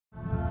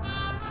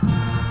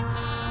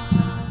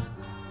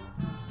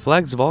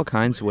Flags of all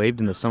kinds waved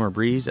in the summer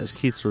breeze as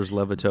Keesler's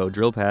Levitot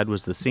drill pad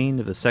was the scene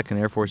of the 2nd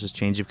Air Force's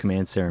change of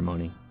command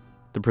ceremony.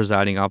 The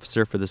presiding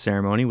officer for the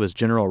ceremony was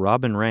General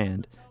Robin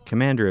Rand,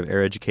 commander of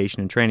Air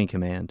Education and Training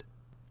Command.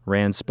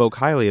 Rand spoke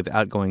highly of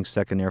outgoing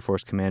 2nd Air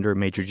Force Commander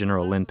Major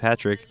General Leonard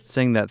Patrick,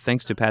 saying that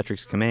thanks to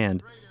Patrick's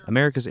command,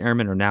 America's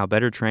airmen are now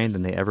better trained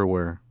than they ever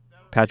were.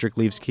 Patrick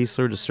leaves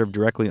Keesler to serve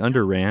directly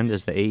under Rand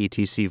as the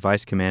AETC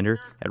Vice Commander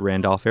at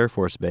Randolph Air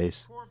Force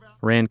Base.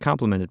 Rand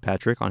complimented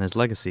Patrick on his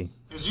legacy.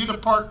 As you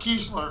depart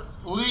Keesler,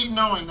 leave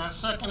knowing that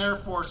 2nd Air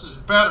Force is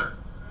better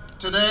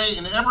today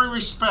in every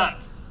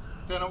respect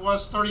than it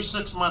was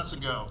 36 months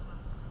ago.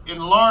 In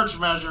large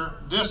measure,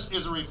 this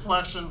is a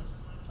reflection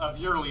of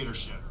your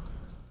leadership.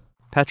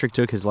 Patrick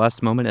took his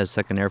last moment as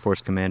 2nd Air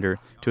Force Commander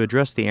to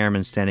address the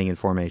airmen standing in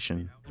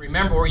formation.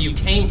 Remember where you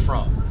came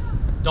from.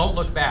 Don't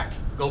look back.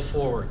 Go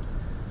forward.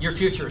 Your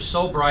future is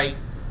so bright,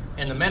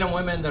 and the men and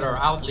women that are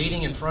out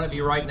leading in front of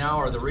you right now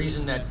are the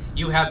reason that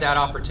you have that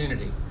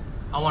opportunity.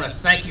 I want to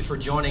thank you for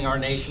joining our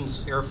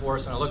nation's Air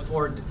Force, and I look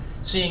forward to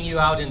seeing you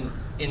out in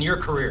your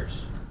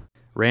careers.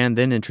 Rand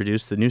then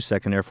introduced the new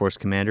 2nd Air Force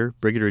Commander,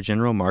 Brigadier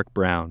General Mark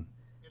Brown.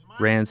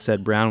 Rand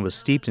said Brown was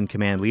steeped in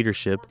command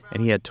leadership,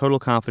 and he had total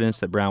confidence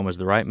that Brown was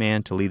the right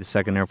man to lead the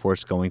 2nd Air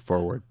Force going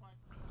forward.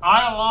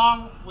 I,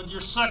 along with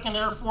your 2nd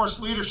Air Force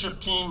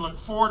leadership team, look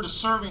forward to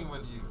serving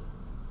with you.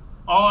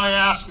 All I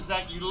ask is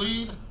that you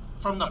lead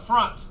from the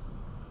front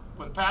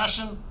with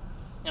passion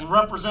and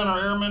represent our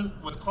airmen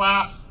with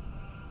class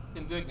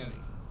and dignity.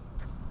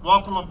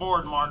 Welcome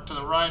aboard, Mark, to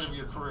the ride of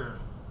your career.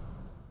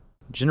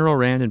 General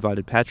Rand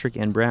invited Patrick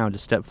and Brown to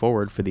step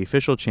forward for the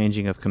official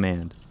changing of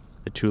command.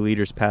 The two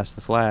leaders passed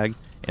the flag,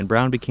 and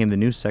Brown became the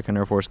new 2nd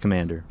Air Force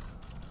Commander.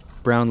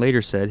 Brown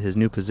later said his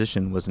new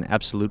position was an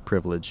absolute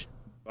privilege.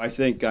 I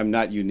think I'm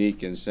not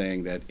unique in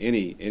saying that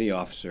any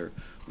officer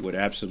would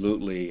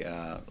absolutely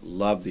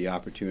love the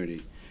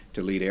opportunity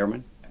to lead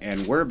airmen.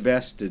 And we're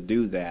best to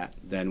do that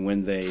than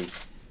when they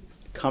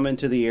come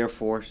into the Air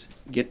Force,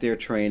 get their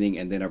training,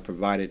 and then are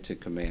provided to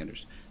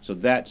commanders. So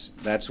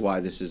that's why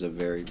this is a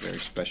very, very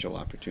special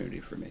opportunity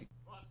for me.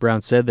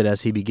 Brown said that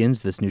as he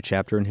begins this new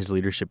chapter in his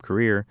leadership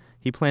career,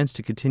 he plans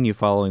to continue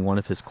following one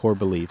of his core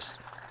beliefs,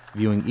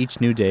 viewing each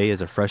new day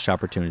as a fresh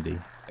opportunity.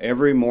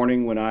 Every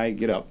morning when I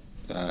get up,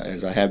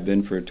 as I have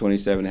been for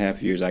 27 and a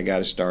half years, I got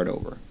to start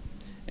over,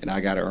 and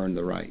I got to earn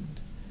the right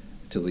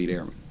to lead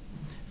airmen.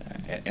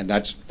 And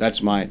that's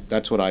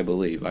what I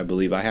believe. I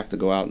believe I have to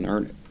go out and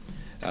earn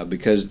it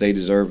because they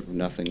deserve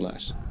nothing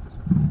less.